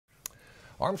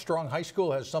Armstrong High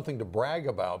School has something to brag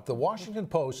about. The Washington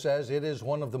Post says it is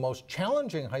one of the most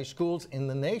challenging high schools in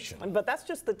the nation. But that's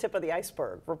just the tip of the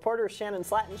iceberg. Reporter Shannon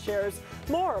Slatton shares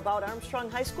more about Armstrong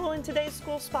High School in today's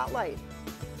School Spotlight.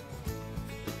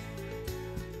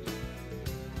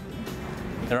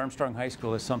 At Armstrong High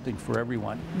School is something for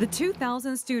everyone. The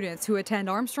 2,000 students who attend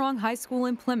Armstrong High School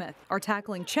in Plymouth are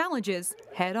tackling challenges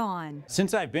head on.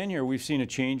 Since I've been here, we've seen a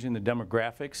change in the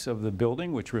demographics of the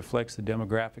building, which reflects the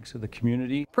demographics of the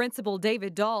community. Principal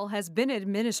David Dahl has been in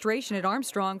administration at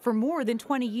Armstrong for more than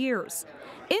 20 years.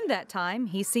 In that time,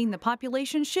 he's seen the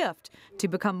population shift to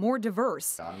become more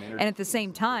diverse. And at the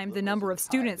same time, the number of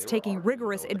students taking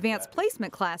rigorous advanced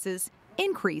placement classes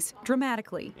increase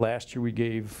dramatically. Last year we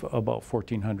gave about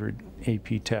 1,400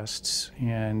 AP tests,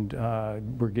 and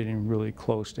we're getting really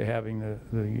close to having the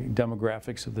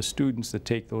demographics of the students that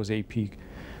take those AP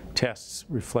tests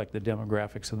reflect the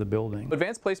demographics of the building.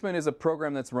 Advanced placement is a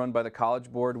program that's run by the College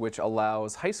Board, which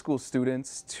allows high school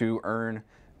students to earn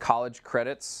college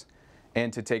credits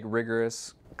and to take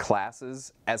rigorous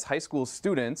classes as high school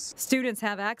students. Students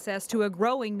have access to a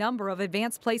growing number of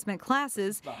advanced placement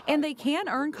classes, and they can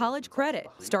earn college credit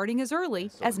starting as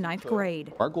early as 9th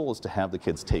grade. Our goal is to have the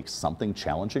kids take something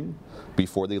challenging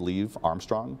before they leave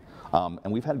Armstrong,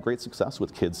 and we've had great success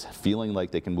with kids feeling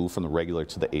like they can move from the regular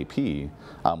to the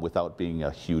AP without being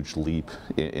a huge leap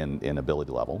in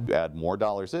ability level. You add more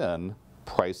dollars in,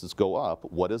 prices go up.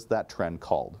 What is that trend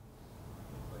called?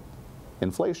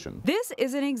 Inflation. This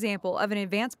is an example of an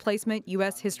advanced placement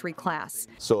U.S. history class.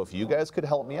 So if you guys could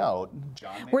help me out.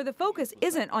 Where the focus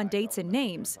isn't on dates and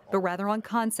names, but rather on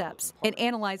concepts and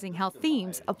analyzing how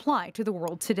themes apply to the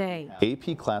world today.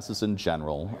 AP classes in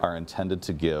general are intended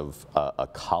to give a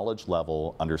college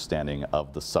level understanding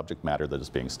of the subject matter that is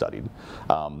being studied.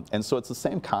 And so it's the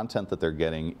same content that they're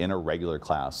getting in a regular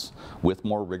class with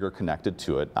more rigor connected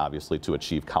to it, obviously to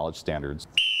achieve college standards.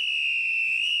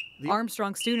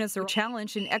 Armstrong students are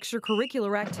challenged in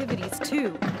extracurricular activities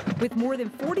too, with more than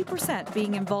 40%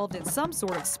 being involved in some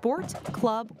sort of sport,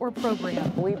 club, or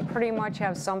program. We pretty much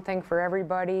have something for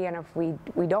everybody, and if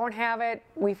we don't have it,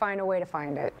 we find a way to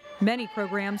find it. Many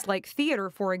programs, like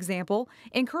theater, for example,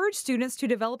 encourage students to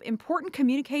develop important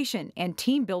communication and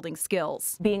team building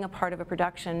skills. Being a part of a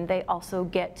production, they also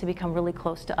get to become really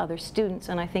close to other students,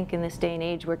 and I think in this day and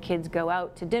age where kids go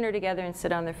out to dinner together and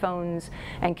sit on their phones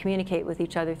and communicate with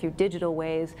each other through digital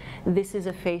ways, this is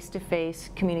a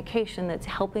face-to-face communication that's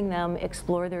helping them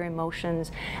explore their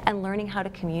emotions and learning how to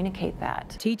communicate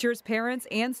that. Teachers, parents,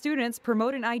 and students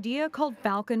promote an idea called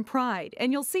Falcon Pride,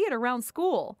 and you'll see it around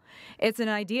school. It's an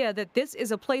idea that this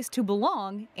is a place to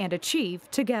belong and achieve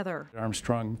together.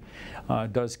 Armstrong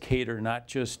does cater not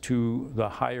just to the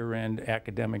higher end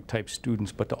academic type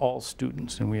students, but to all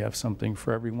students, and we have something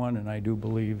for everyone, and I do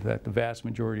believe that the vast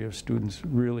majority of students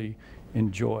really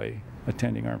enjoy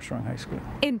attending Armstrong High School.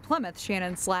 In Plymouth,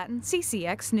 Shannon Slatton,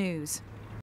 CCX News.